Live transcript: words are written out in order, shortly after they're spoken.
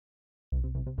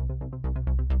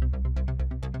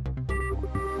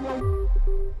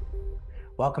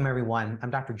Welcome, everyone. I'm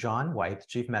Dr. John White,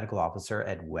 Chief Medical Officer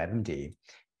at WebMD,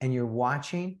 and you're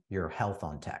watching Your Health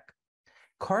on Tech.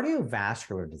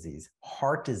 Cardiovascular disease,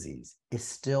 heart disease, is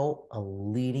still a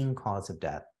leading cause of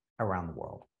death around the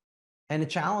world. And the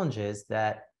challenge is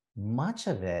that much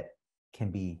of it can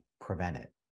be prevented,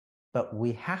 but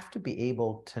we have to be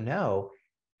able to know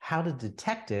how to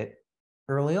detect it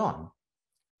early on.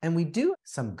 And we do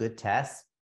some good tests,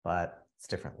 but it's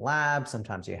different labs.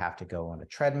 Sometimes you have to go on a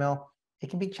treadmill. It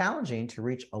can be challenging to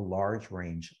reach a large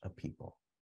range of people.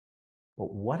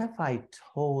 But what if I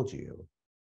told you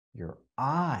your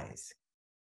eyes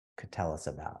could tell us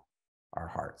about our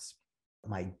hearts?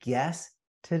 My guest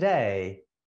today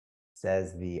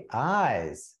says the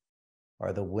eyes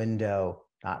are the window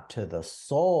not to the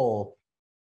soul,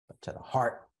 but to the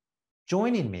heart.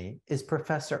 Joining me is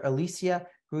Professor Alicia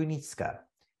Hrunicka.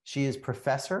 She is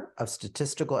Professor of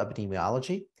Statistical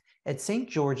Epidemiology at St.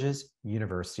 George's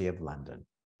University of London.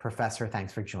 Professor,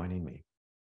 thanks for joining me.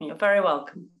 You're very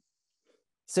welcome.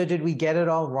 So did we get it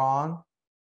all wrong?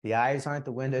 The eyes aren't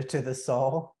the window to the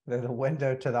soul, they're the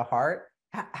window to the heart.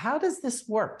 How does this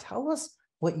work? Tell us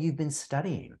what you've been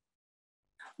studying.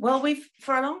 Well,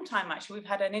 for a long time, actually, we've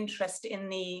had an interest in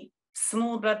the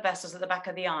small blood vessels at the back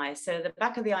of the eye. So the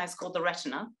back of the eye is called the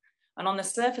retina, and on the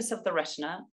surface of the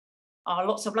retina are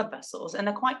lots of blood vessels, and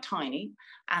they're quite tiny,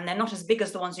 and they're not as big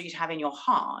as the ones that you'd have in your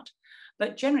heart.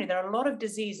 But generally, there are a lot of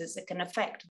diseases that can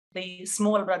affect the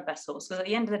smaller blood vessels, because at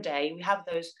the end of the day, we have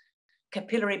those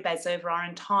capillary beds over our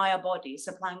entire body,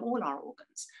 supplying all our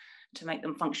organs to make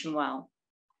them function well.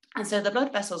 And so the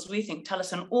blood vessels, we think, tell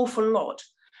us an awful lot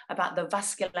about the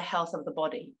vascular health of the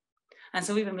body. And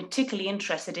so we've been particularly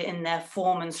interested in their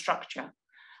form and structure.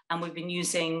 And we've been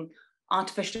using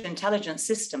artificial intelligence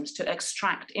systems to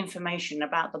extract information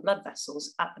about the blood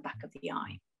vessels at the back of the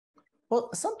eye. Well,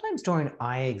 sometimes during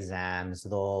eye exams,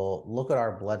 they'll look at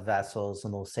our blood vessels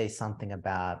and they'll say something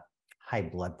about high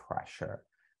blood pressure,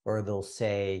 or they'll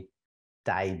say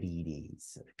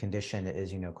diabetes. A condition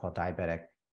is, called diabetic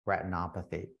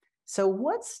retinopathy. So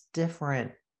what's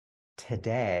different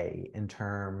today in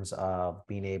terms of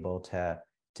being able to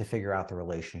figure out the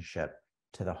relationship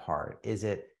to the heart? Is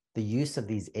it the use of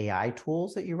these AI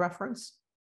tools that you reference?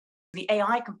 The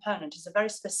AI component is a very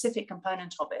specific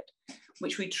component of it,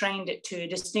 which we trained it to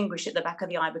distinguish at the back of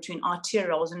the eye between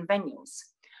arterioles and venules.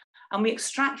 And we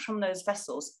extract from those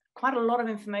vessels quite a lot of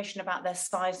information about their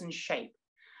size and shape.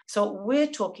 So what we're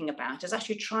talking about is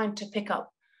actually trying to pick up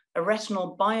a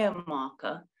retinal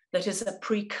biomarker that is a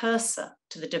precursor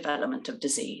to the development of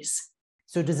disease.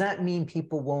 So does that mean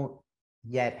people won't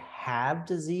yet have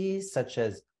disease, such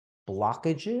as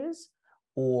blockages,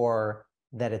 or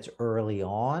that it's early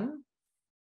on?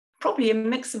 Probably a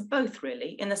mix of both,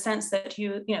 really, in the sense that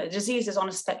disease is on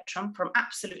a spectrum from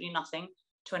absolutely nothing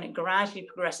to when it gradually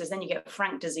progresses. Then you get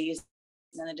frank disease,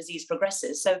 and the disease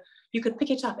progresses. So you could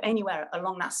pick it up anywhere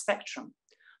along that spectrum,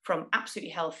 from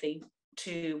absolutely healthy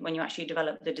to when you actually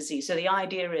develop the disease. So the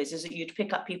idea is that you'd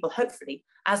pick up people, hopefully,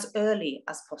 as early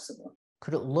as possible.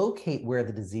 Could it locate where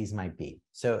the disease might be?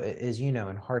 So as you know,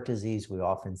 in heart disease, we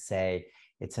often say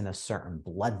it's in a certain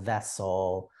blood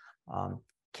vessel.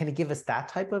 Can it give us that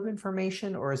type of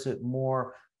information, or is it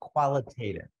more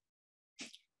qualitative?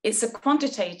 It's a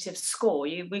quantitative score.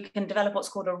 We can develop what's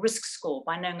called a risk score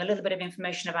by knowing a little bit of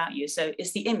information about you. So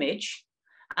it's the image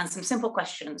and some simple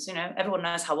questions. Everyone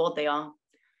knows how old they are,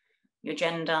 your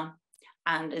gender,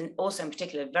 and also in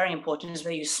particular, very important is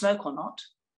whether you smoke or not.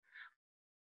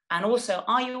 And also,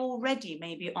 are you already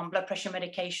maybe on blood pressure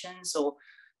medications,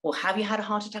 or have you had a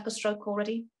heart attack or stroke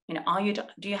already?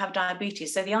 Do you have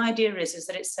diabetes? So the idea is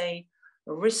that it's a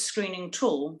risk screening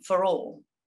tool for all.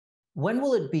 When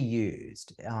will it be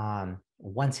used?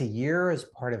 Once a year as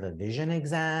part of a vision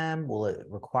exam? Will it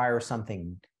require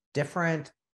something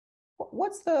different?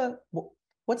 What's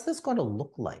this going to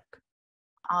look like?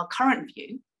 Our current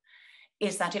view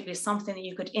is that it be something that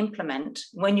you could implement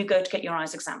when you go to get your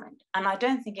eyes examined. And I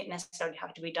don't think it necessarily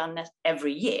have to be done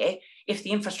every year. If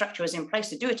the infrastructure is in place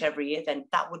to do it every year, then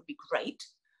that would be great.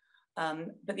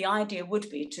 But the idea would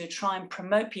be to try and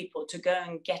promote people to go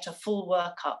and get a full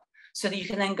workup so that you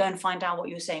can then go and find out what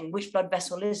you're saying. Which blood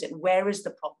vessel is it? Where is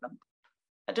the problem?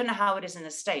 I don't know how it is in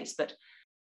the States, but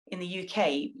in the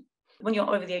UK, when you're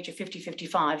over the age of 50,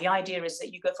 55, the idea is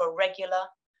that you go for a regular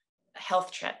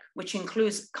health check, which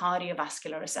includes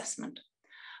cardiovascular assessment.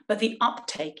 But the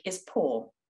uptake is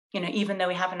poor, even though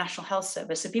we have a national health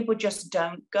service, so people just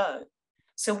don't go.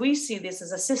 So we see this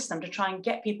as a system to try and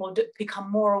get people to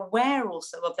become more aware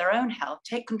also of their own health,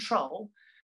 take control,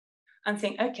 and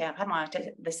think, okay, I've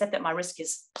had they said that my risk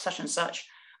is such and such.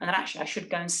 and that actually I should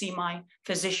go and see my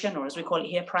physician, or as we call it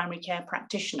here, primary care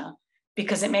practitioner,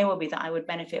 because it may well be that I would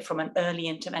benefit from an early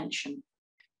intervention.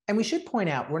 And we should point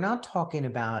out, we're not talking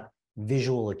about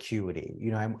visual acuity.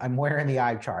 You know, I'm wearing the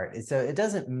eye chart. So it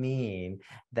doesn't mean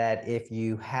that if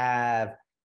you have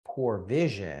poor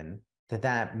vision,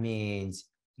 that means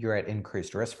you're at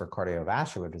increased risk for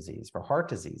cardiovascular disease, for heart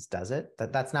disease, does it?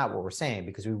 That's not what we're saying,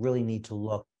 because we really need to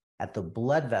look at the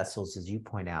blood vessels, as you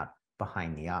point out,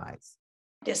 behind the eyes.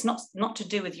 It's not to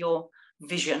do with your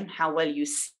vision, how well you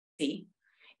see.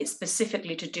 It's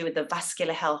specifically to do with the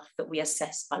vascular health that we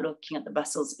assess by looking at the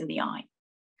vessels in the eye.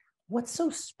 What's so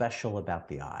special about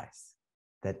the eyes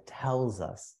that tells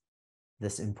us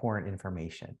this important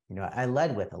information? You know, I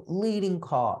led with a leading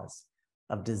cause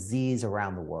of disease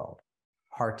around the world,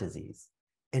 heart disease.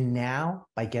 And now,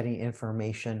 by getting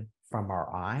information from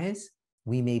our eyes,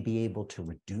 we may be able to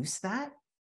reduce that.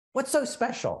 What's so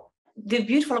special? The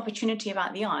beautiful opportunity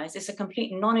about the eyes is a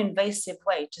complete non-invasive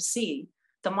way to see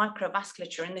the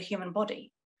microvasculature in the human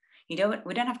body. We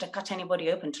don't have to cut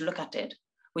anybody open to look at it.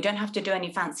 We don't have to do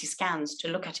any fancy scans to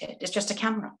look at it. It's just a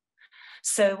camera.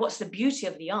 So what's the beauty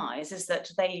of the eyes is that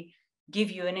they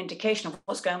give you an indication of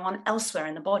what's going on elsewhere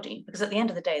in the body, because at the end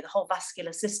of the day, the whole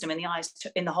vascular system in the eyes,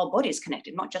 in the whole body is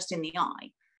connected, not just in the eye.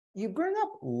 You bring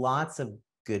up lots of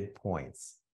good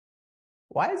points.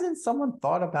 Why hasn't someone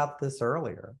thought about this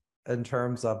earlier in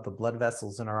terms of the blood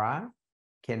vessels in our eye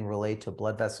can relate to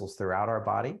blood vessels throughout our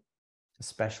body,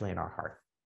 especially in our heart?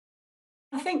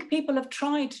 I think people have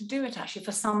tried to do it actually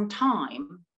for some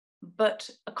time, but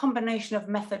a combination of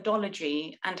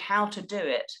methodology and how to do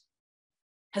it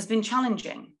has been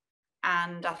challenging.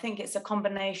 And I think it's a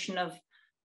combination of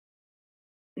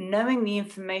knowing the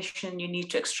information you need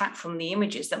to extract from the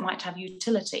images that might have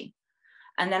utility,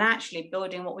 and then actually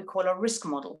building what we call a risk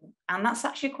model. And that's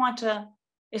actually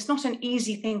it's not an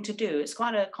easy thing to do. It's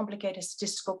quite a complicated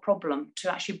statistical problem to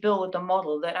actually build a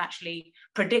model that actually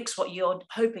predicts what you're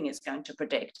hoping it's going to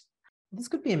predict. This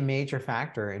could be a major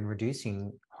factor in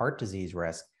reducing heart disease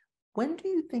risk. When do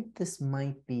you think this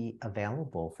might be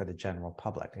available for the general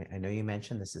public? I know you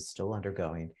mentioned this is still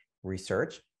undergoing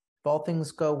research. If all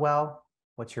things go well,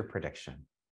 what's your prediction?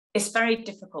 It's very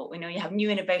difficult. You have new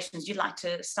innovations. You'd like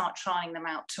to start trying them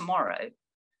out tomorrow.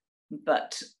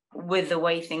 But with the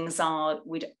way things are,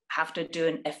 we'd have to do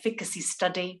an efficacy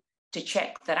study to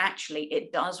check that actually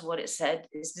it does what it said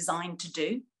it's designed to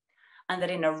do, and that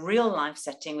in a real life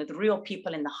setting with real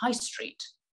people in the high street,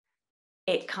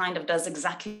 it kind of does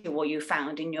exactly what you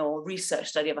found in your research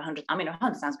study of 100,000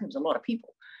 people is a lot of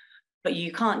people, but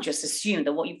you can't just assume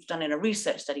that what you've done in a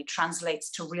research study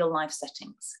translates to real life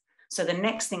settings. So the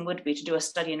next thing would be to do a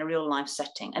study in a real life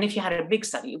setting. And if you had a big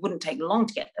study, it wouldn't take long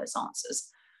to get those answers.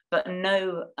 But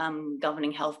no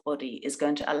governing health body is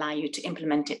going to allow you to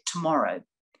implement it tomorrow.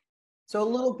 So a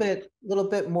little bit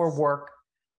more work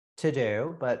to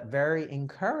do, but very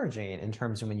encouraging in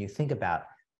terms of when you think about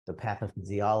the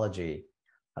pathophysiology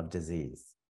of disease.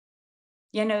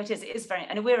 Yeah, no, it is very,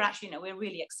 and we're actually, we're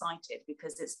really excited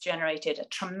because it's generated a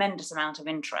tremendous amount of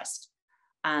interest.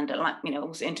 And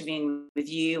also interviewing with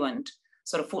you and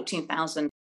sort of 14,000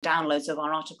 downloads of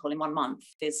our article in 1 month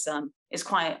is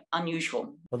quite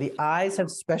unusual. Well, the eyes have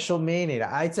special meaning.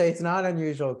 I'd say it's not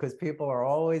unusual because people are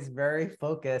always very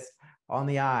focused on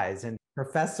the eyes. And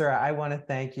Professor, I want to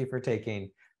thank you for taking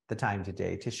the time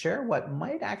today to share what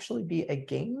might actually be a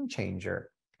game changer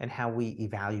in how we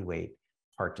evaluate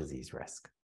heart disease risk.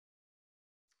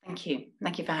 Thank you.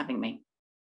 Thank you for having me.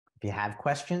 If you have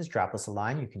questions, drop us a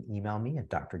line. You can email me at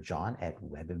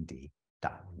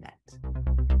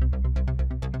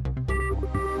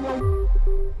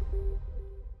drjohn@webmd.net.